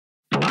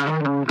Hello,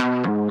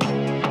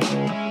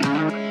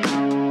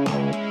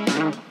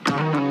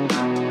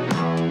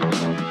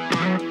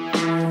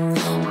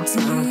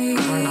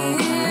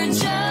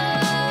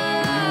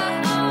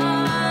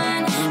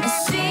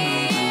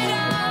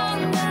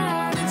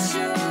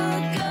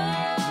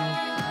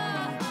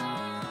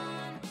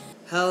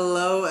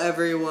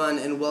 everyone,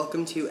 and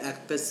welcome to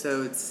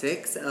episode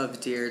 6 of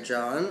Dear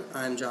John.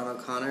 I'm John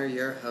O'Connor,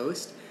 your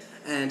host,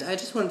 and I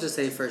just wanted to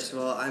say, first of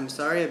all, I'm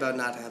sorry about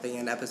not having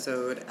an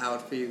episode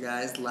out for you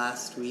guys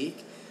last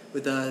week.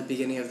 With the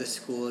beginning of the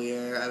school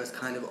year, I was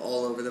kind of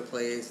all over the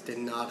place, did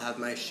not have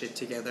my shit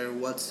together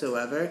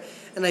whatsoever,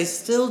 and I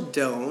still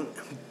don't,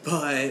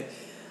 but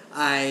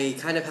I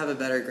kind of have a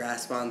better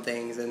grasp on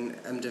things, and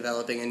I'm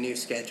developing a new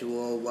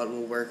schedule, what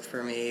will work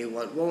for me,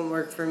 what won't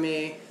work for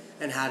me,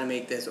 and how to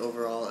make this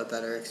overall a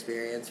better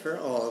experience for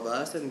all of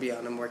us and be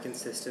on a more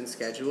consistent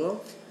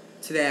schedule.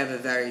 Today I have a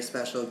very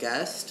special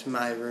guest,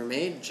 my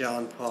roommate,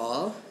 John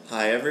Paul.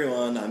 Hi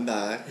everyone, I'm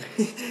back.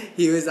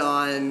 He was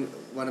on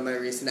one of my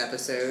recent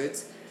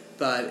episodes,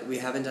 but we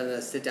haven't done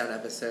a sit-down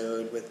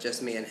episode with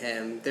just me and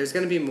him. There's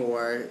going to be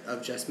more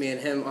of just me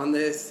and him on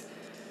this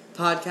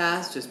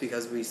podcast, just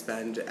because we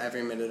spend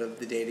every minute of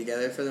the day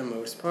together for the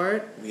most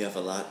part. We have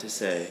a lot to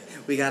say.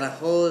 We got a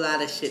whole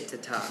lot of shit to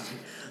talk.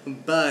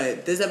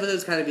 But this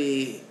episode's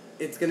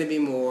it's going to be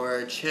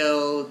more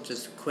chill,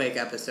 just quick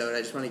episode.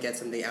 I just want to get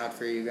something out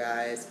for you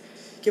guys.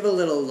 Give a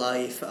little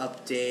life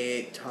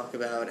update, talk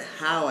about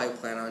how I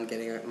plan on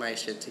getting my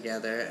shit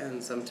together,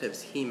 and some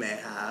tips he may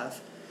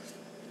have.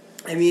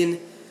 I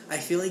mean, I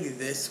feel like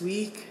this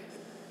week,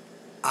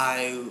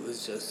 I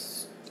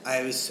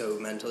was so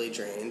mentally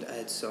drained. I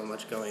had so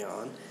much going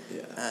on.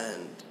 Yeah.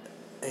 And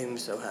I'm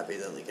so happy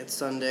that, it's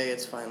Sunday,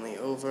 it's finally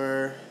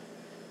over.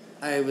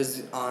 I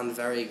was on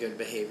very good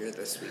behavior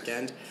this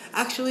weekend.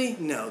 Actually,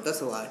 no,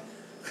 that's a lie.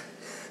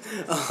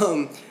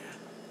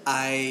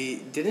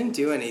 I didn't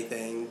do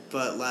anything,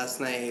 but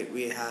last night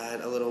we had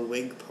a little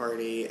wig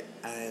party,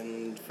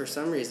 and for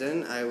some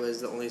reason I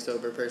was the only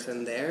sober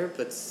person there,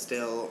 but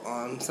still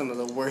on some of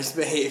the worst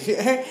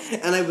behavior.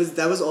 And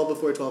that was all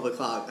before 12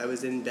 o'clock. I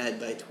was in bed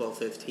by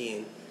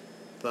 12:15,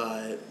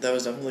 but... That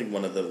was definitely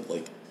one of the,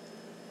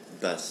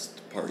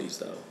 best parties,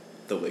 though.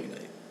 The wig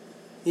night.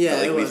 Yeah,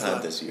 that, it was we've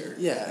had this year.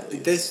 Yeah,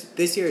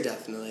 this year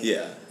definitely.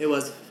 Yeah. It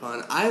was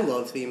fun. I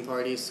love theme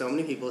parties. So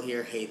many people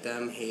here hate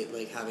them,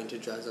 having to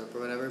dress up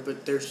or whatever,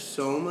 but they're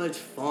so much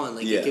fun.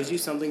 It gives you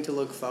something to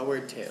look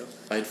forward to.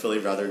 I'd really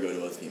rather go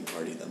to a theme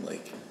party than,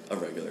 a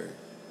regular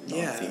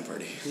non-theme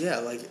party. Yeah,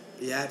 I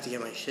have to get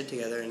my shit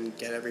together and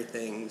get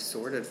everything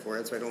sorted for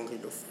it so I don't look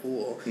like a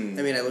fool. Mm.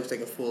 I mean, I looked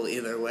like a fool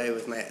either way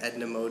with my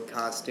Edna Mode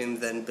costume,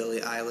 then Billie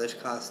Eilish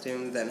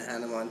costume, then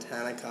Hannah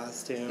Montana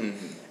costume,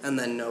 and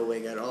then no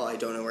wig at all. I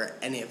don't know where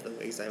any of the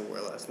wigs I wore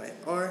last night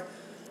are,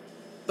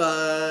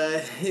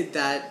 but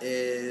that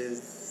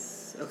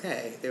is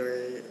okay. They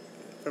were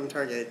from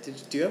Target.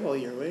 Do you have all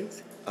your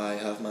wigs?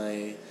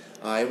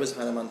 I was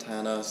Hannah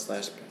Montana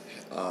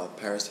 /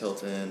 Paris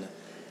Hilton /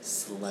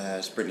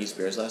 Britney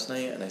Spears last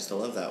night, and I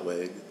still have that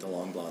wig, the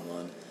long blonde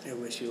one. I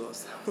wish you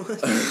lost that one.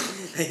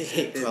 I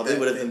hate it. Probably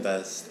would have been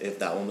best if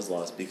that one was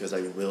lost, because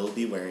I will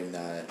be wearing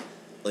that,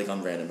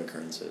 on random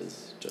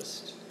occurrences,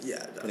 just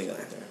putting it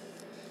out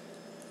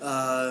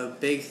there.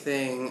 Big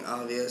thing,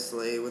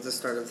 obviously, with the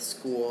start of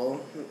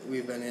school,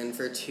 we've been in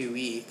for 2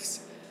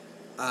 weeks.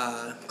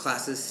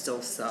 Classes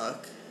still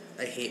suck.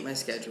 I hate my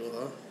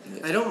schedule.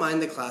 Yeah. I don't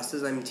mind the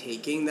classes I'm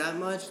taking that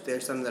much.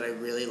 There's some that I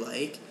really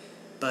like.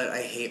 But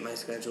I hate my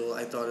schedule.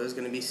 I thought it was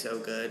going to be so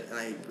good, and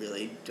I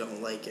really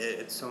don't like it.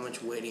 It's so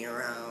much waiting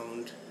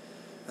around,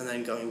 and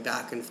then going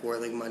back and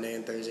forth, Monday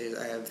and Thursdays.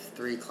 I have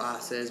 3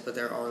 classes, but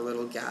there are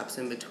little gaps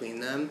in between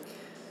them.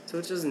 So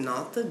it's just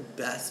not the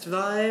best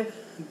vibe,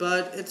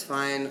 but it's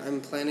fine.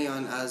 I'm planning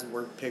on, as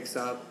work picks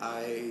up,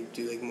 I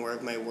do, more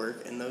of my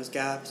work in those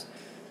gaps.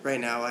 Right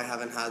now, I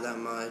haven't had that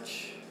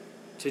much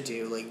to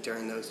do,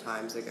 during those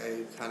times. I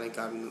kind of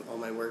gotten all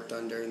my work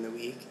done during the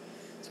week.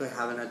 So I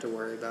haven't had to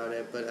worry about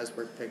it, but as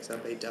work picks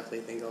up, I definitely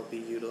think I'll be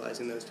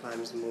utilizing those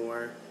times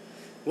more.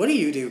 What do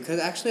you do? Because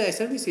actually, I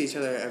said we see each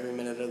other every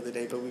minute of the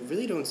day, but we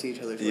really don't see each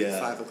other till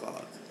 5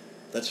 o'clock.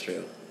 That's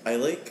true. I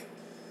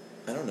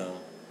don't know,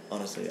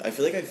 honestly. I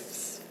feel like I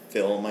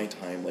fill my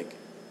time,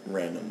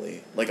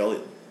 randomly.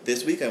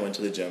 This week I went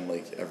to the gym,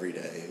 every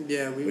day.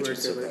 Yeah, we were good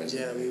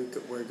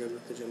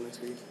with the gym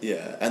this week.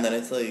 Yeah, and then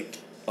it's,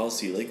 I'll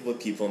see, what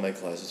people in my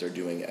classes are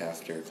doing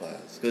after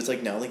class. Because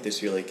it's, now,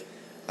 this year,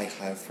 I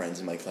have friends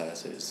in my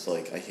classes, so,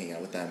 I hang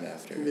out with them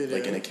after,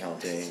 in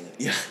accounting.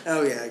 Yeah.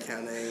 Oh, yeah,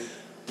 accounting.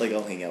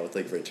 I'll hang out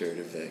with, Richard,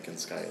 Vic, and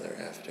Skylar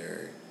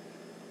after,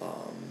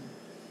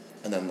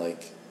 and then,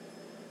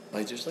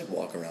 I just,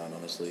 walk around,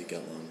 honestly,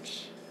 get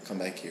lunch, come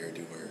back here,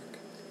 do work.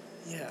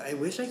 Yeah, I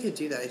wish I could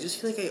do that. I just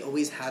feel like I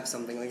always have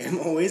something, I'm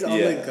always on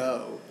the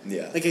go.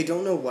 Yeah. I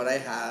don't know what I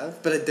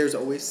have, but there's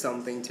always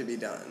something to be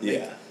done.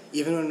 Yeah.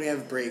 Even when we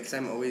have breaks,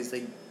 I'm always,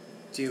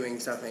 doing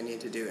stuff I need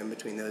to do in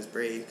between those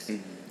breaks.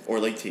 Mm-hmm. Or,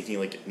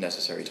 taking,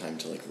 necessary time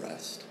to,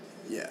 rest.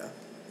 Yeah.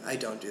 I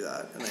don't do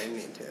that, and I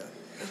need to.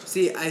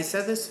 See, I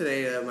said this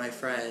today to my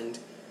friend.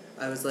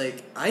 I was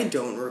like, I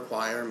don't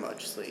require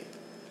much sleep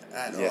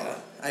at all.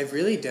 I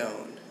really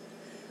don't.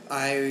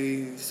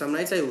 Some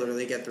nights I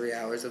literally get 3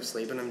 hours of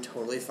sleep and I'm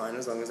totally fine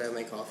as long as I have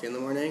my coffee in the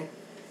morning.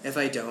 If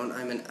I don't,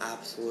 I'm an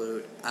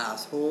absolute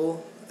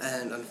asshole,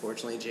 and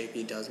unfortunately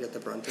JP does get the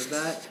brunt of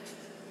that.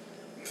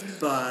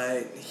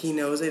 But he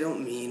knows I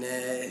don't mean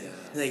it.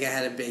 Yeah. Like, I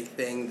had a big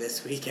thing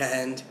this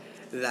weekend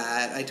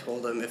that I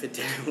told him if it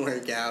didn't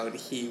work out,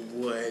 he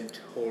would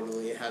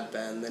totally have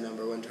been the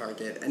number one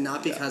target. And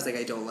not because, like,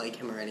 I don't like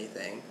him or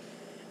anything.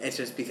 It's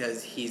just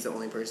because he's the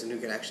only person who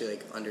can actually,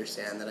 like,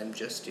 understand that I'm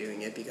just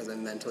doing it because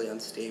I'm mentally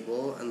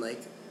unstable. And,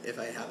 like, if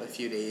I have a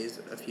few days,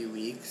 a few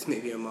weeks,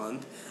 maybe a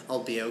month,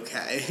 I'll be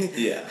okay.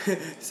 Yeah.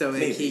 So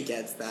he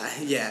gets that.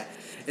 Yeah.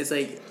 It's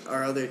like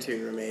our other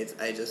two roommates,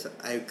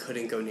 I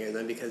couldn't go near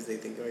them because they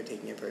think we're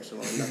taking it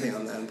personal and nothing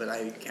on them, but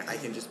I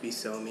can just be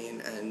so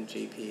mean, and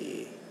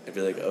JP... I'd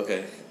be like,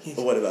 okay,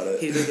 but what about it?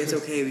 He's like, it's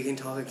okay, we can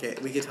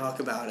talk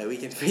about it, we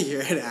can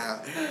figure it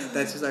out.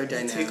 That's just our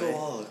dynamic. Take a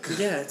walk.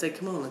 Yeah, it's like,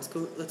 come on, let's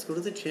go to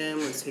the gym,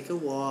 let's take a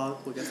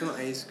walk, we'll get some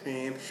ice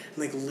cream.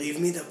 I'm like, leave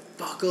me the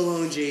fuck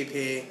alone,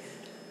 JP.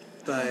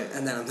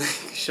 And then I'm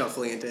like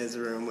shuffling into his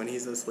room when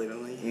he's asleep.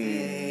 I'm like,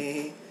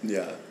 hey.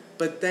 Yeah.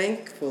 But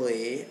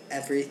thankfully,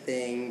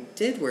 everything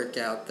did work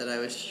out that I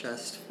was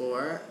stressed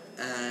for,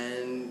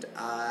 and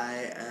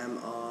I am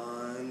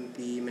on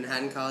the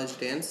Manhattan College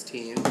dance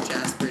team, the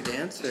Jasper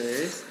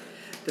Dancers,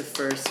 the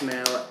first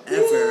male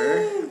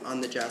ever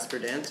on the Jasper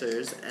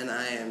Dancers, and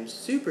I am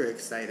super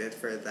excited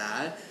for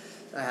that.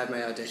 I had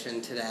my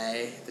audition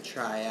today, the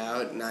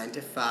tryout, 9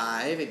 to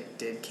 5. It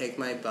did kick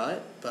my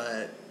butt,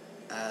 but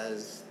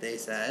as they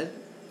said,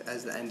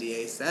 as the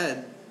NDA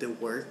said, the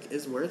work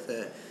is worth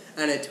it.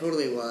 And it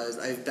totally was.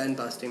 I've been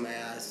busting my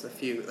ass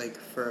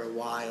for a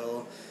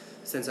while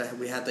since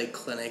we had like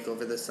clinic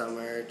over the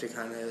summer to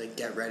kind of like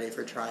get ready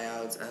for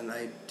tryouts, and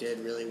I did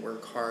really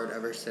work hard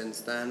ever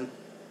since then.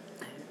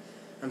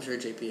 I'm sure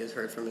JP has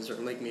heard from his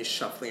room, like me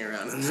shuffling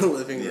around in the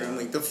living room,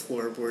 like the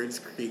floorboards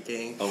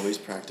creaking. Always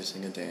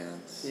practicing a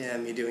dance. Yeah,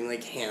 me doing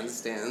like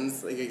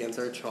handstands like against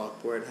our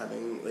chalkboard,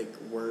 having like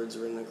words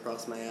written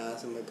across my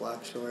ass in my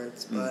black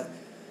shorts. But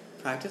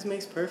practice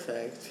makes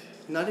perfect.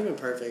 Not even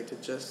perfect,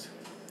 it just...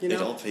 It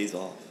all pays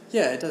off.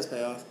 Yeah, it does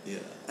pay off. Yeah.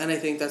 And I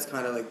think that's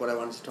kind of like what I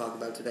wanted to talk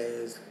about today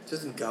is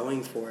just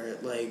going for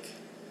it. Like,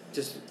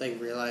 just like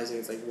realizing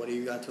it's like, what do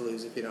you got to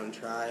lose if you don't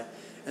try?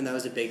 And that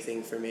was a big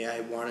thing for me. I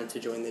wanted to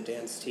join the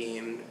dance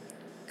team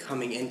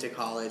coming into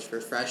college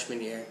for freshman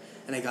year.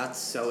 And I got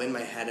so in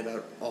my head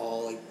about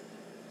all like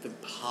the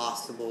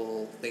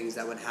possible things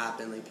that would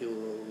happen. Like, people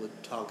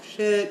would talk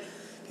shit.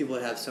 People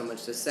would have so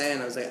much to say,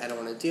 and I was like, I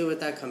don't want to deal with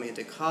that coming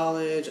into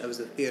college. I was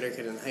a theater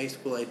kid in high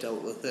school. I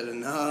dealt with it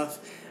enough.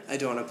 I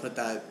don't want to put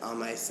that on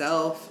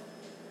myself.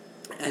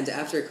 And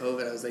after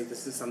COVID, I was like,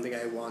 this is something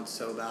I want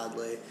so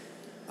badly.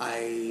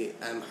 I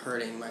am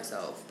hurting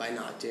myself by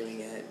not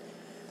doing it.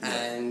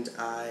 Yeah. And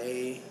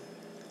I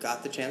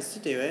got the chance to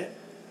do it.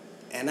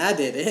 And I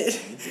did it.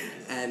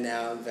 And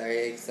now I'm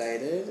very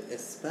excited,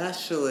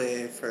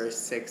 especially for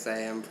 6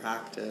 a.m.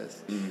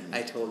 practice.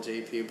 I told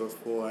JP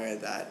before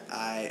that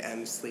I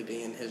am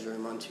sleeping in his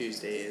room on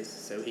Tuesdays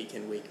so he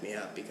can wake me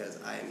up because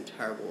I am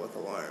terrible with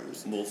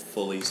alarms. We'll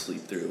fully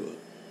sleep through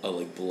a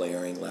like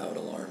blaring loud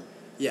alarm.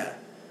 Yeah.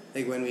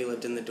 Like when we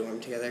lived in the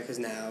dorm together, because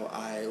now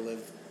I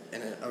live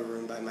in a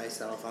room by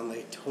myself on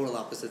the total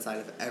opposite side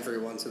of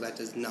everyone, so that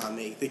does not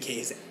make the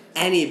case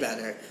any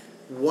better.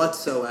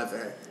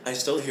 Whatsoever. I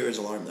still hear his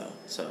alarm though,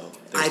 so...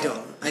 I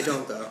don't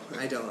though.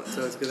 I don't.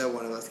 So it's good that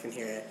one of us can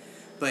hear it.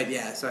 But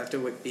yeah, so I have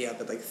to be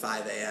up at like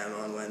 5 a.m.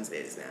 on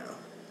Wednesdays now.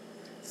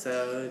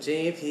 So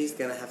JP's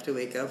gonna have to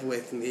wake up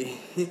with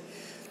me.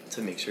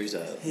 To make sure he's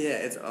up. Yeah,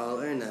 it's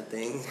all or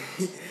nothing.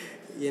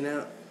 You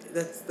know,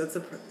 that's the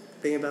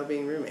thing about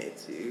being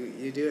roommates.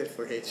 You do it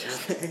for each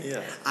other.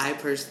 Yeah. I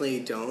personally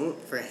don't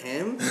for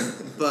him,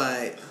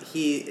 but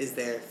he is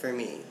there for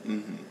me.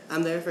 Mm-hmm.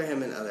 I'm there for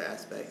him in other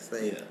aspects.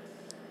 Like... Yeah.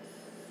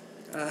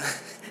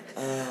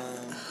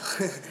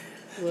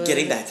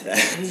 Getting back to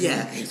that.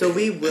 Yeah, so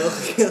we will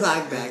get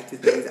back to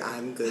things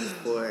I'm good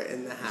for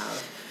in the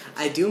house.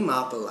 I do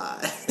mop a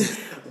lot,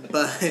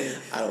 but...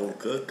 I don't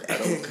cook, I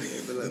don't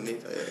clean. But let me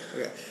tell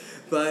you. Okay.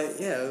 But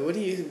yeah, what do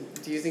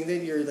you think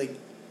that you're like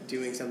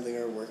doing something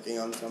or working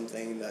on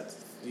something that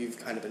you've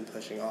kind of been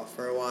pushing off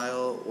for a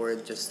while, or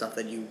just stuff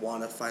that you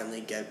want to finally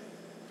get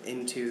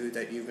into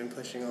that you've been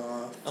pushing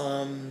off?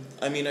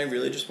 I mean, I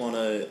really just want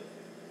to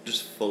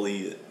just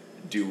fully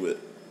do it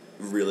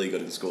really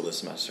good in school this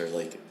semester.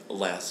 Like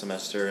last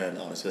semester and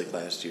honestly like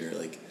last year,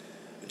 like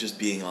just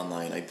being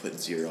online, I put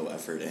zero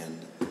effort in.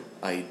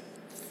 I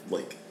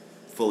like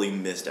fully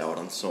missed out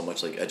on so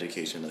much like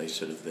education that I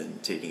should have been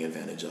taking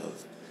advantage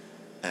of,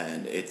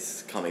 and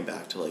it's coming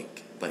back to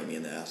like bite me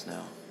in the ass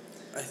now.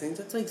 I think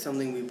that's like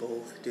something we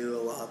both do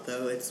a lot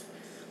though.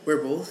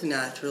 We're both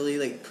naturally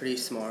like pretty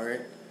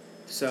smart,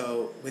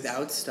 so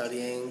without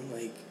studying,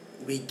 like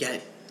we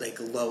get like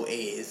low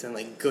A's and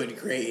like good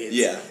grades.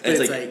 Yeah, but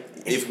and it's like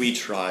if we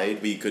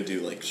tried, we could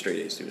do like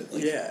straight A student.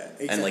 Like, yeah,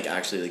 exactly. And like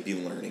actually like be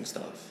learning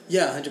stuff.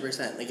 Yeah,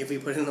 100%. Like if we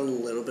put in a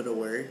little bit of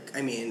work,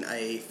 I mean,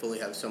 I fully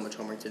have so much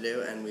homework to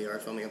do, and we are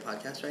filming a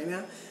podcast right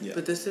now. Yeah.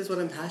 But this is what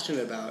I'm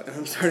passionate about, and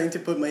I'm starting to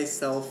put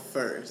myself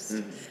first.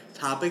 Mm-hmm.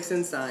 Topics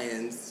in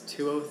Science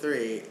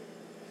 203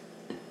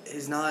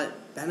 is not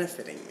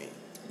benefiting me.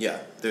 Yeah,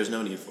 there's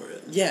no need for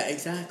it. Yeah,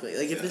 exactly.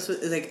 Like if this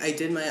was like I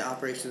did my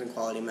operations and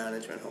quality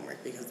management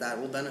homework because that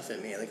will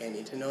benefit me. Like I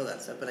need to know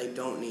that stuff, but I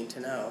don't need to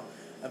know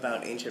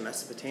about ancient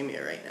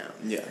Mesopotamia right now.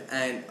 Yeah.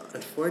 And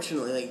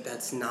unfortunately, like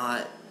that's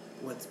not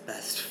what's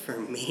best for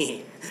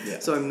me. Yeah.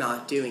 So I'm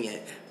not doing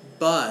it.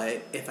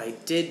 But if I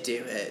did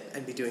do it,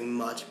 I'd be doing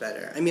much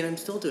better. I mean, I'm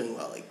still doing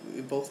well. Like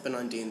we've both been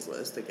on Dean's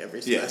List like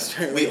every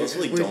semester. Yeah. We also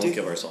like don't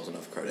give ourselves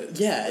enough credit.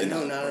 Yeah,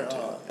 no, not at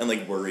all. And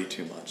like worry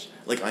too much.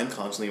 Like I'm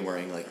constantly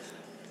worrying like,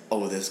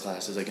 oh, this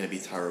class is like gonna be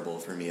terrible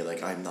for me.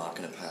 Like I'm not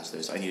gonna pass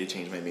this. I need to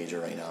change my major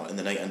right now. And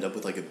then I end up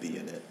with like a B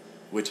in it,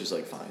 which is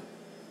like fine.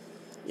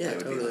 Yeah, I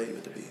would totally. be happy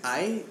with the B.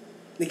 I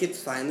like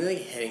it's finally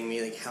like hitting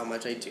me like how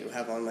much I do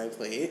have on my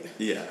plate.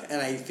 Yeah.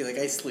 And I feel like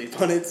I sleep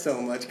on it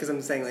so much because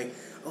I'm saying like,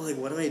 oh, like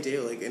what do I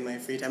do like in my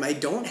free time? I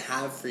don't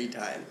have free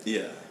time.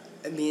 Yeah.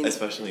 I mean,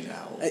 especially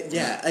now.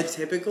 Yeah, a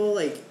typical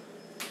like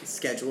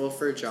schedule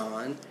for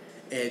John,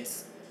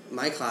 it's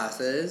my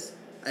classes.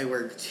 I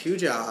work 2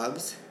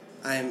 jobs.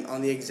 I'm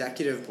on the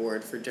executive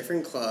board for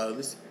different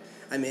clubs.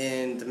 I'm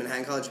in the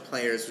Manhattan College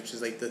Players, which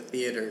is like the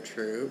theater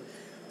troupe.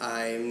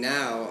 I'm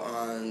now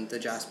on the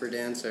Jasper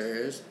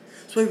Dancers.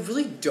 So I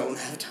really don't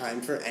have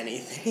time for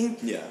anything.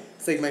 Yeah.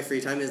 It's like my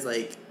free time is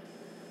like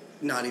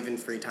not even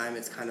free time.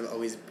 It's kind of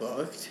always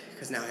booked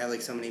because now I have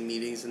like so many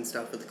meetings and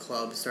stuff with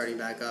clubs starting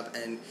back up,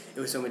 and it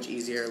was so much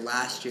easier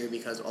last year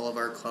because all of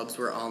our clubs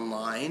were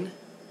online.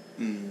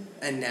 Mm.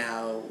 And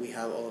now we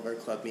have all of our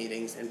club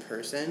meetings in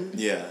person.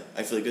 Yeah,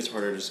 I feel like it's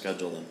harder to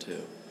schedule them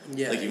too.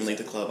 Yeah. Like even like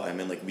the club I'm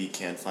in, like we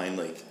can't find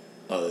like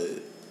a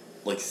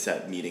like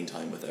set meeting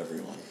time with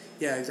everyone.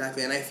 Yeah,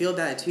 exactly. And I feel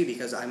bad too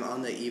because I'm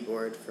on the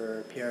e-board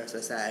for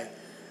PRSSA,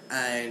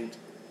 and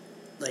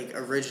like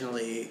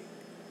originally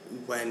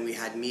when we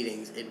had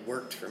meetings it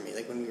worked for me,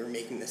 like when we were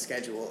making the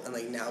schedule, and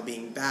like now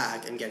being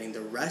back and getting the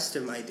rest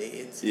of my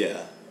dates.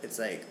 Yeah. It's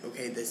like,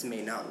 okay, this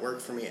may not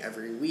work for me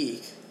every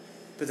week,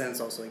 but then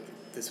it's also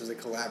like this was a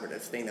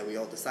collaborative thing that we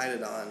all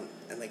decided on,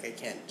 and like I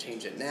can't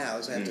change it now,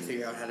 so I have to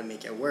figure out how to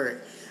make it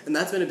work. And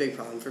that's been a big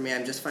problem for me.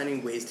 I'm just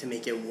finding ways to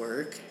make it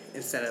work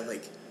instead of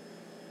like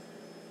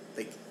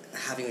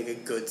having like a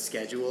good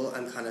schedule.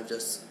 I'm kind of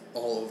just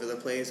all over the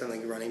place. I'm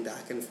like running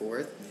back and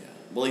forth. Yeah.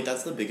 Well, like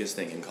that's the biggest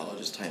thing in college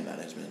is time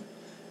management.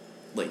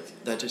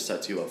 Like that just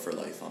sets you up for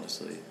life,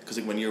 honestly. Because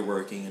like when you're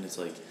working and it's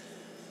like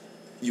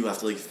you have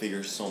to like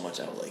figure so much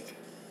out, like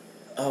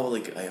oh,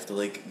 like I have to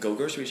like go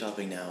grocery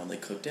shopping now and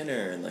like cook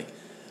dinner and like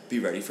be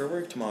ready for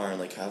work tomorrow and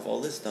like have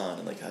all this done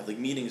and like have like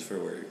meetings for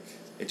work.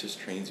 It just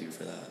trains you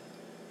for that.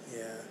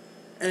 Yeah.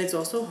 And it's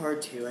also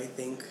hard too, I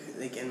think,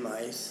 like in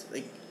my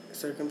like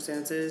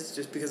circumstances,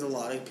 just because a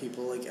lot of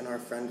people like in our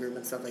friend group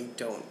and stuff like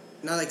don't,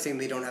 not like saying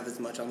they don't have as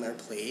much on their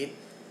plate.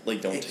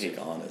 Like don't take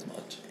on as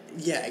much.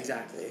 Yeah,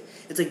 exactly.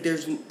 It's like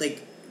there's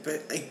like,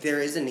 but like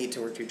there is a need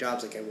to work 2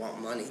 jobs. Like I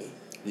want money.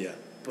 Yeah.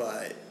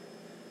 But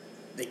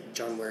like,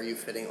 John, where are you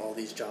fitting all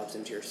these jobs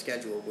into your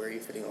schedule? Where are you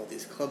fitting all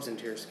these clubs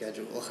into your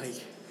schedule?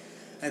 Like,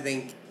 I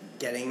think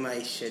getting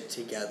my shit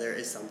together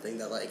is something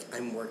that, like,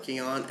 I'm working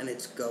on, and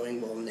it's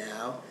going well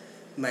now.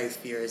 My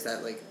fear is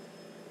that, like,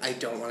 I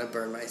don't want to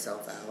burn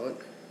myself out.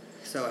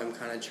 So I'm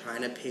kind of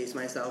trying to pace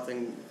myself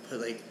and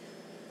put, like,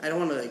 I don't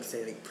want to, like,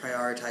 say, like,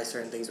 prioritize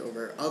certain things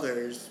over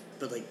others,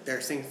 but, like,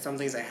 there's some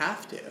things I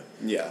have to.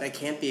 Yeah. I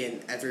can't be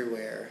in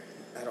everywhere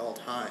at all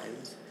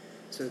times.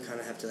 So I kind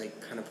of have to,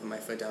 like, kind of put my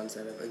foot down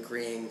instead of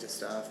agreeing to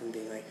stuff and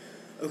being like,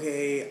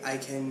 okay, I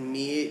can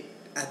meet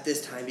at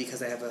this time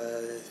because I have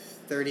a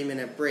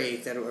 30-minute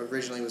break that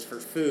originally was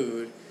for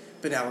food,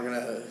 but now we're going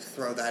to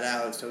throw that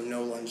out, so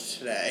no lunch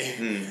today,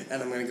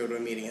 and I'm going to go to a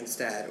meeting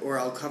instead. Or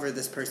I'll cover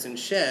this person's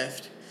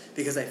shift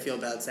because I feel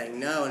bad saying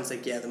no, and it's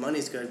like, yeah, the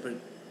money's good, but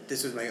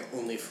this was my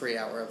only free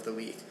hour of the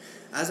week.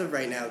 As of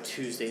right now,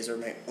 Tuesdays are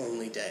my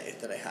only day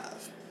that I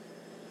have.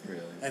 Really?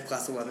 I have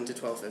class 11 to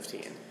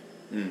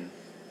 12:15.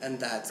 And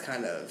that's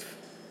kind of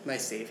my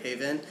safe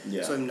haven.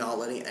 Yeah. So I'm not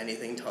letting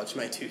anything touch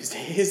my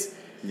Tuesdays.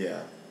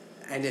 Yeah.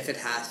 And if it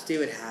has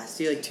to, it has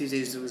to. Like,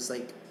 Tuesdays was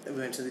like, we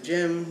went to the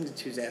gym,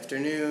 Tuesday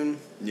afternoon.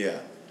 Yeah.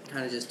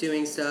 Kind of just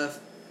doing stuff.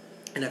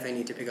 And if I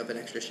need to pick up an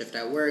extra shift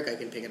at work, I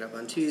can pick it up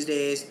on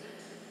Tuesdays.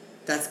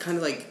 That's kind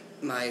of like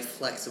my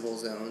flexible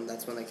zone.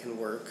 That's when I can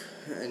work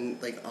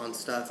and like on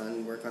stuff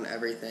and work on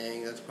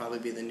everything. That's probably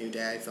be the new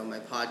day I film my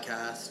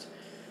podcast.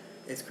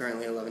 It's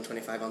currently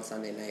 11:25 on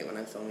Sunday night when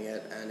I'm filming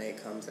it, and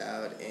it comes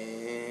out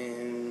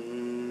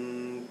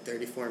in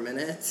 34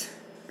 minutes,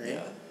 right?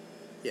 Yeah.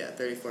 Yeah,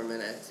 34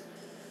 minutes.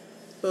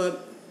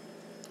 But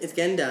it's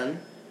getting done.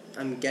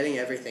 I'm getting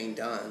everything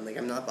done. Like,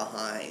 I'm not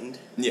behind.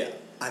 Yeah.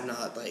 I'm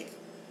not, like,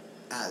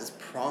 as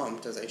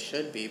prompt as I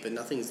should be, but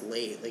nothing's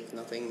late. Like,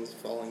 nothing's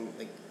falling,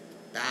 like,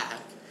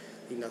 back.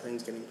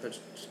 nothing's getting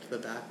pushed to the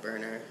back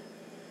burner.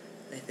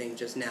 I think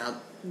just now,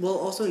 well,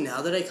 also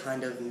now that I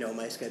kind of know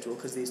my schedule,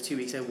 because these 2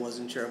 weeks I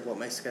wasn't sure of what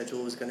my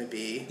schedule was going to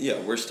be. Yeah,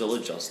 we're still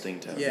adjusting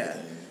to everything.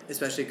 Yeah,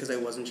 especially because I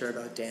wasn't sure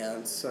about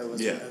dance, so I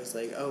was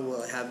like, oh,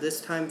 will I have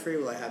this time free?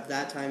 Will I have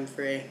that time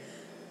free?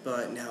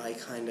 But now I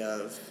kind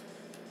of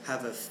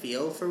have a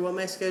feel for what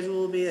my schedule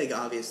will be. Like,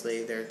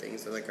 obviously, there are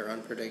things that, like, are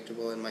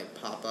unpredictable and might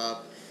pop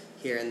up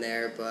here and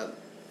there, but,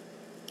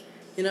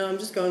 I'm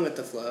just going with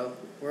the flow.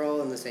 We're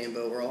all in the same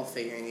boat. We're all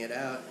figuring it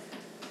out.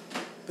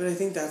 But I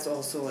think that's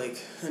also, like,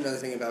 another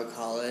thing about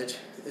college,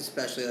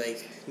 especially,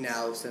 like,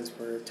 now since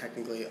we're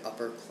technically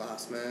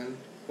upperclassmen,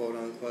 quote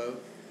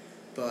unquote.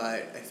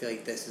 But I feel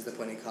like this is the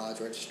point in college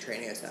where it's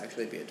training us to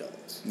actually be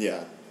adults.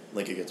 Yeah,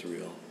 like it gets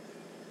real.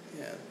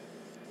 Yeah.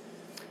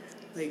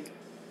 Like,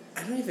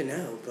 I don't even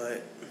know,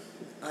 but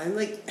I'm,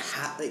 like,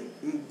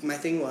 my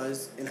thing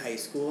was, in high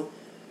school,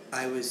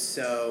 I was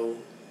so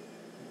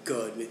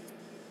good with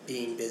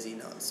being busy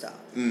nonstop.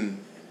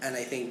 And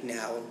I think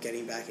now,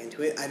 getting back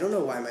into it, I don't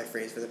know why my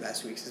phrase for the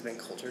past 2 weeks has been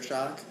culture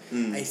shock.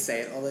 I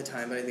say it all the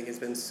time, but I think it's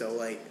been so,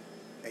 like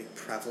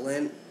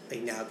prevalent,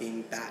 like, now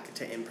being back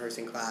to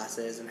in-person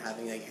classes and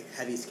having, like,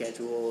 heavy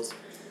schedules,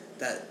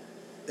 that,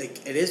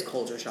 like, it is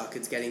culture shock.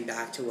 It's getting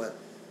back to what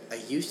I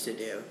used to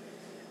do.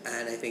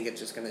 And I think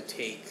it's just going to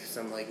take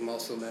some, like,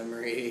 muscle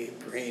memory,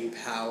 brain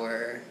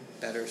power,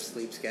 better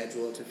sleep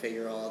schedule to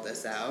figure all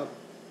this out.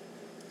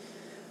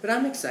 But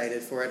I'm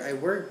excited for it. I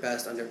work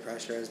best under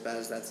pressure, as bad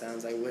as that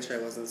sounds. I wish I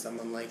wasn't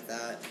someone like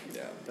that.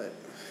 Yeah. But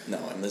no,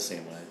 I'm the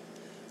same way.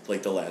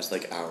 Like, the last,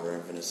 like, hour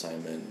of an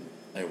assignment,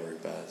 I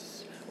work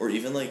best. Or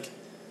even, like,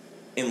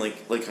 in,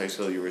 like high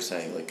school, you were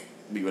saying, like,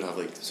 we would have,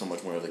 like, so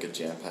much more of, like, a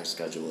jam-packed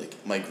schedule. Like,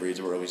 my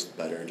grades were always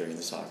better during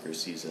the soccer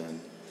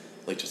season.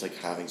 Like, just, like,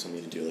 having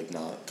something to do, like,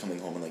 not coming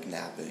home and, like,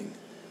 napping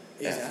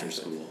after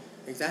school.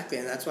 Exactly,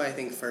 and that's why I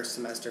think first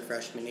semester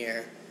freshman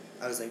year,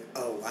 I was like,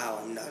 oh, wow,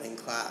 I'm not in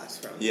class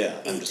from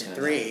 8 to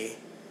 3.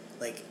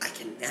 Like, I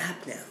can nap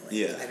now.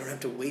 Like, I don't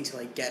have to wait till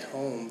I get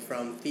home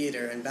from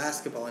theater and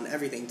basketball and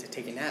everything to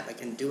take a nap. I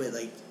can do it,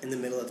 like, in the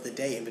middle of the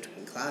day in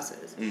between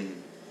classes.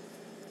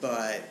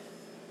 But,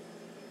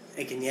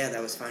 again, yeah,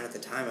 that was fine at the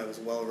time. I was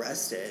well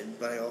rested,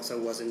 but I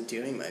also wasn't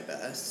doing my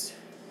best.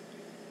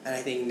 And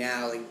I think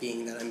now, like,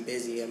 being that I'm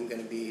busy, I'm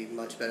going to be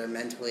much better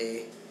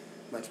mentally,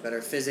 much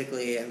better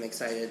physically. I'm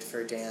excited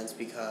for dance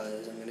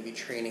because I'm going to be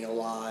training a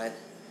lot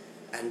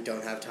and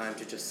don't have time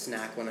to just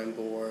snack when I'm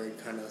bored,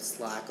 kind of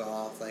slack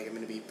off. Like, I'm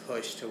going to be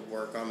pushed to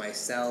work on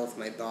myself,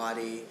 my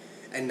body,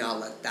 and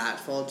not let that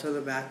fall to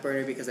the back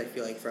burner, because I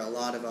feel like for a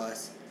lot of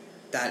us,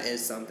 that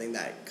is something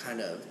that kind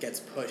of gets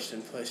pushed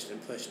and pushed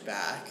and pushed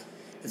back.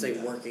 It's like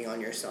working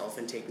on yourself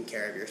and taking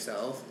care of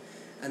yourself.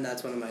 And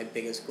that's one of my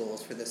biggest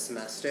goals for this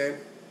semester.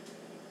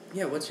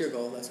 Yeah, what's your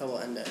goal? That's how we'll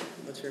end it.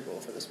 What's your goal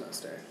for the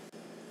semester?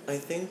 I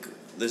think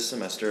this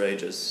semester I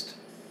just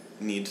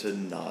need to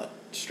not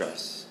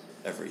stress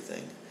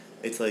everything.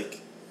 It's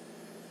like,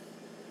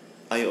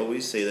 I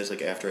always say this,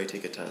 like, after I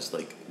take a test,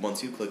 like,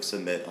 once you click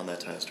submit on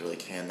that test or,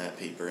 like, hand that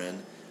paper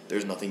in,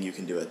 there's nothing you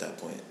can do at that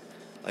point.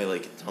 I,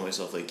 like, tell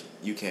myself, like,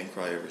 you can't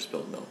cry over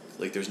spilled milk.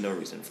 Like, there's no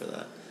reason for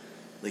that.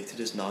 Like, to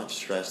just not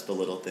stress the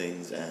little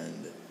things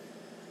and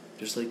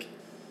just, like,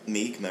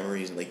 make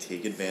memories and, like,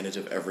 take advantage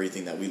of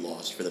everything that we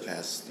lost for the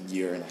past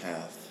year and a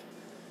half.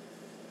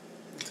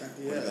 Okay.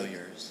 What about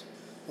yours?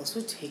 Also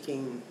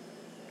taking,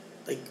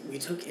 like, we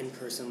took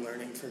in-person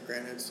learning for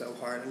granted so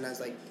hard, and as,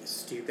 like,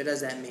 stupid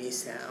as that may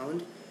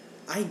sound,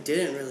 I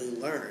didn't really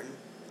learn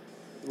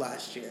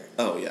last year.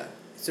 Oh, yeah.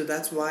 So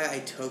that's why I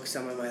took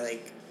some of my,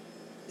 like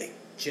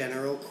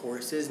general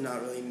courses,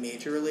 not really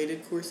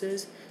major-related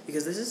courses,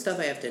 because this is stuff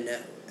I have to know,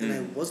 and I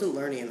wasn't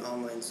learning in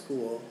online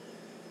school.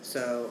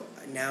 So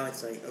now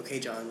it's like, okay,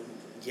 John,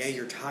 yeah,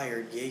 you're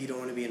tired, yeah, you don't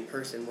want to be in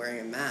person wearing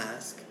a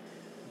mask,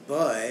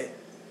 but,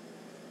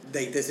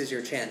 like, this is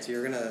your chance.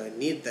 You're going to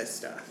need this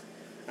stuff.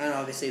 And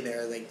obviously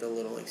there are, like, the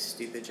little, like,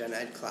 stupid gen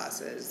ed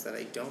classes that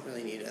I don't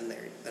really need, and they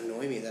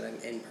annoy me that I'm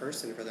in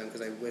person for them,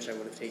 because I wish I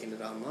would have taken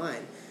it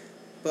online.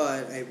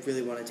 But I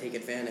really want to take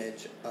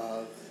advantage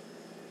of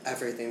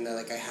everything that,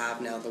 like, I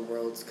have now. The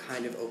world's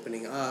kind of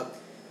opening up,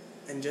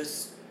 and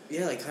just,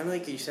 yeah, like, kind of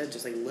like you said,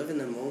 just, like, live in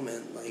the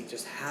moment, like,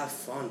 just have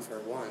fun for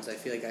once. I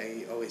feel like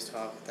I always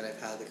talk that I've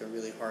had, like, a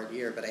really hard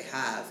year, but I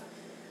have,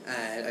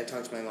 and I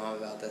talked to my mom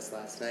about this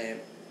last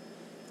night.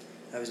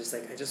 I was just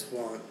like, I just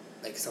want,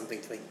 like,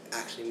 something to, like,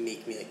 actually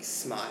make me, like,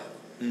 smile,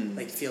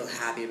 like, feel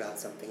happy about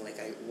something, like,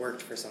 I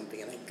worked for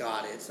something and I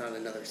got it. It's not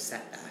another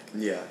setback.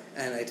 Yeah.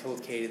 And I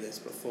told Katie this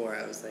before.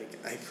 I was like,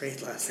 I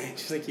prayed last night.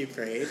 She's like, you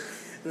prayed?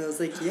 And I was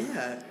like,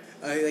 yeah.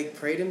 I, like,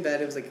 prayed in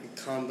bed. It was, like,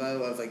 a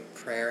combo of, like,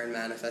 prayer and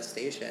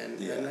manifestation.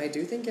 Yeah. And I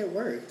do think it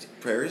worked.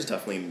 Prayer is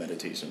definitely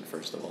meditation,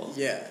 first of all.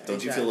 Yeah,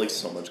 Don't you feel, like,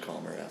 so much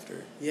calmer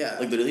after? Yeah.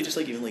 Like, literally just,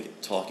 like, even, like,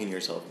 talking to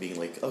yourself, being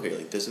like, okay,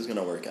 like, this is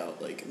gonna work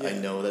out. Like, I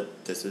know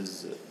that this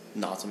is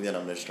not something that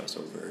I'm gonna stress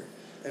over.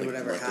 And like,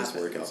 whatever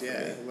happens,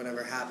 yeah,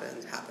 whatever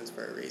happens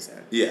for a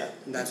reason. Yeah.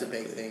 And that's a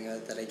big thing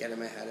that I get in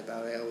my head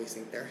about. I always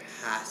think there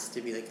has to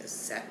be, like, a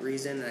set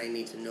reason, and I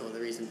need to know the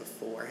reason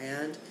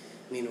beforehand,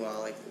 meanwhile,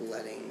 like,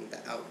 letting the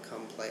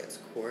outcome play its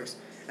course.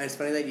 And it's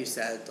funny that you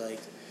said, like,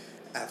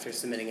 after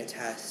submitting a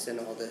test and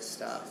all this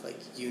stuff, like,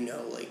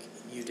 like,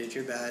 you did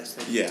your best,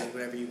 like, you did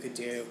whatever you could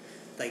do.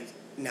 Like,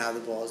 now the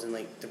ball's in,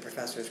 like, the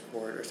professor's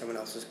court or someone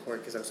else's court,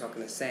 because I was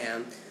talking to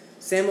Sam.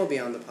 Sam will be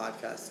on the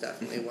podcast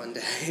definitely one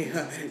day.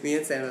 Me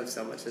and Sam have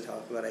so much to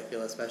talk about, I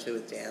feel, especially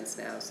with dance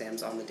now.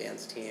 Sam's on the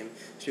dance team.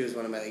 She was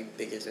one of my, like,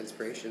 biggest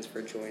inspirations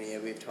for joining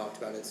it. We've talked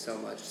about it so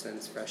much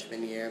since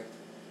freshman year.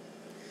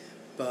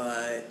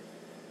 But,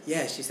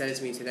 yeah, she said it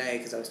to me today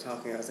because I was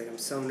talking. I was like, I'm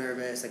so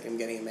nervous. Like, I'm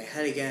getting in my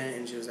head again.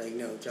 And she was like,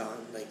 no,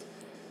 John, like,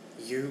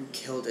 you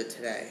killed it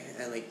today.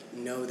 And, like,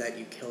 know that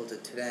you killed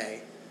it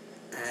today.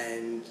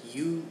 And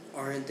you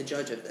aren't the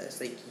judge of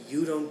this. Like,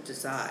 you don't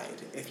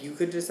decide. If you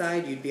could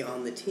decide, you'd be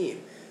on the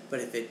team. But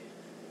if it,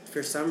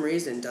 for some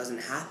reason, doesn't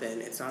happen,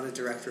 it's not a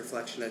direct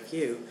reflection of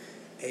you.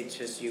 It's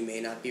just you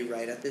may not be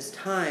right at this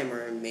time,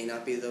 or it may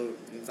not be the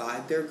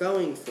vibe they're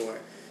going for.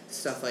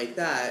 Stuff like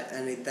that.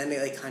 And then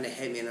it, like, kind of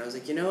hit me, and I was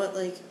like, you know what,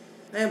 like,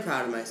 I am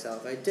proud of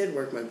myself. I did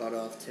work my butt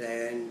off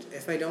today, and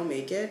if I don't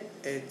make it,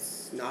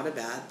 it's not a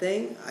bad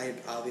thing. I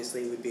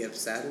obviously would be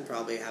upset and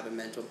probably have a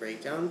mental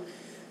breakdown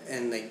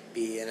and, like,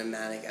 be in a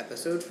manic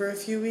episode for a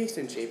few weeks,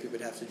 and JP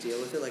would have to deal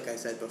with it, like I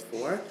said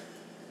before.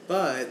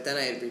 But then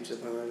I had reached the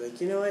point where I was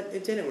like, you know what,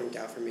 it didn't work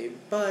out for me.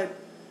 But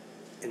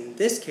in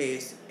this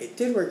case, it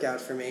did work out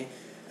for me,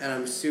 and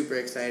I'm super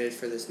excited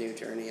for this new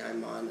journey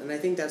I'm on. And I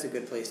think that's a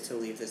good place to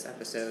leave this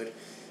episode.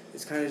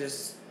 It's kind of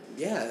just,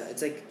 yeah,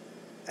 it's like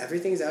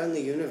everything's out in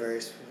the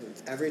universe.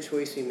 Every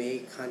choice we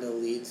make kind of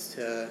leads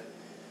to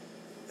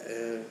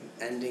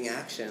ending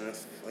action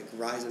of, like,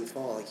 rise and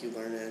fall, like you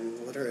learn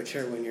in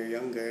literature when you're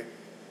younger.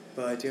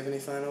 But do you have any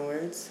final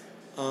words?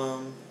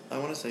 I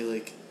want to say,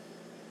 like,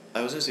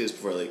 I was going to say this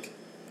before, like,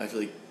 I feel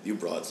like you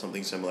brought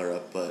something similar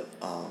up, but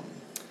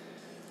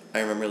I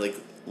remember, like,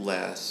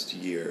 last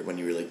year when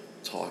you were, like,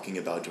 talking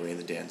about joining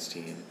the dance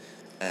team,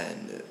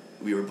 and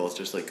we were both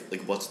just like,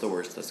 what's the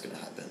worst that's going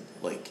to happen?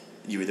 Like,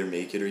 you either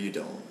make it or you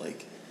don't.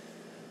 Like,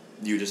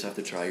 you just have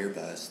to try your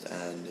best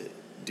and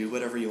do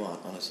whatever you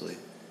want, honestly.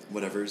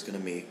 Whatever is going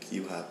to make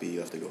you happy, you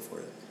have to go for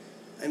it.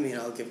 I mean,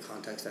 I'll give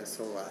context, that's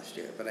still last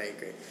year, but I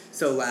agree.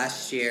 So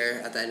last year,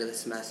 at the end of the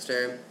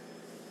semester,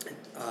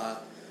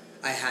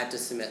 I had to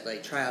submit,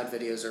 like, tryout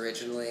videos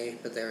originally,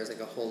 but there was,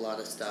 like, a whole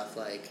lot of stuff,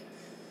 like,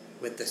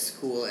 with the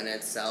school in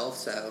itself,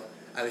 so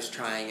I was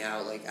trying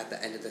out, like, at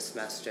the end of the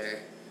semester,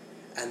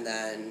 and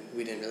then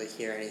we didn't really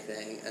hear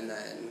anything, and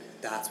then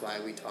that's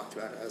why we talked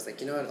about it. I was like,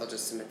 you know what, I'll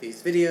just submit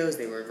these videos.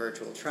 They were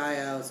virtual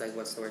tryouts, like,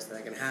 what's the worst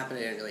that can happen?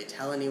 I didn't really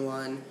tell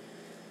anyone,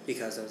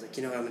 because I was like,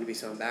 you know what, I'm going to be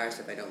so embarrassed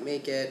if I don't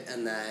make it.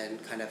 And then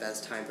kind of as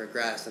time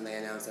progressed and they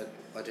announced that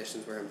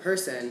auditions were in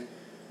person,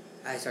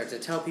 I started to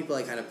tell people,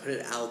 I kind of put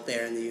it out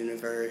there in the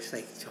universe,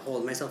 like, to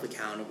hold myself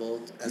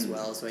accountable as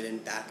well, so I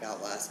didn't back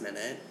out last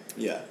minute.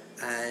 Yeah.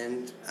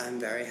 And I'm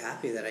very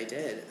happy that I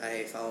did.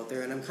 I followed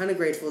through, and I'm kind of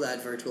grateful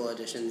that virtual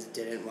auditions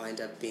didn't wind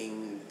up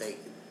being, like,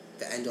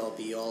 the end-all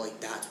be-all,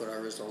 like, that's what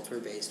our results were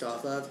based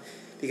off of,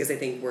 because I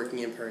think working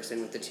in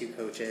person with the two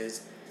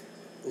coaches,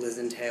 Liz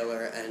and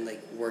Taylor, and,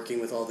 like, working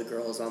with all the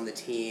girls on the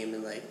team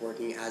and, like,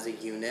 working as a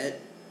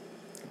unit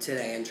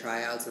today in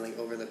tryouts and, like,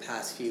 over the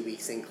past few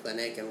weeks in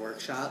clinic and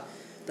workshop,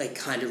 like,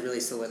 kind of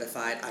really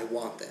solidified, I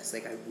want this.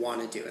 Like, I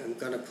want to do it. I'm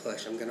going to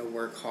push. I'm going to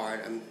work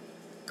hard. I'm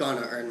going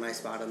to earn my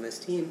spot on this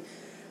team.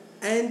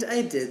 And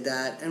I did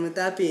that. And with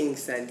that being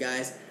said,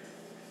 guys,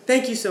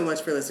 thank you so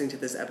much for listening to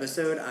this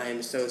episode. I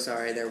am so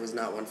sorry there was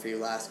not one for you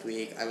last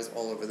week. I was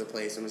all over the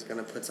place and was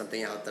going to put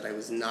something out that I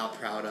was not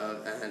proud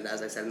of. And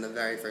as I said in the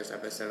very first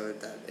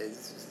episode, that is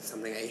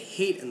something I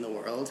hate in the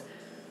world.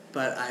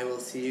 But I will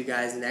see you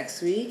guys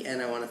next week.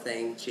 And I want to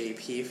thank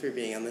JP for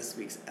being on this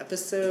week's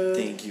episode.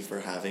 Thank you for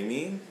having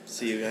me.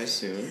 See you guys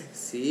soon.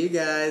 See you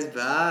guys. Bye.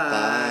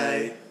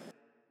 Bye.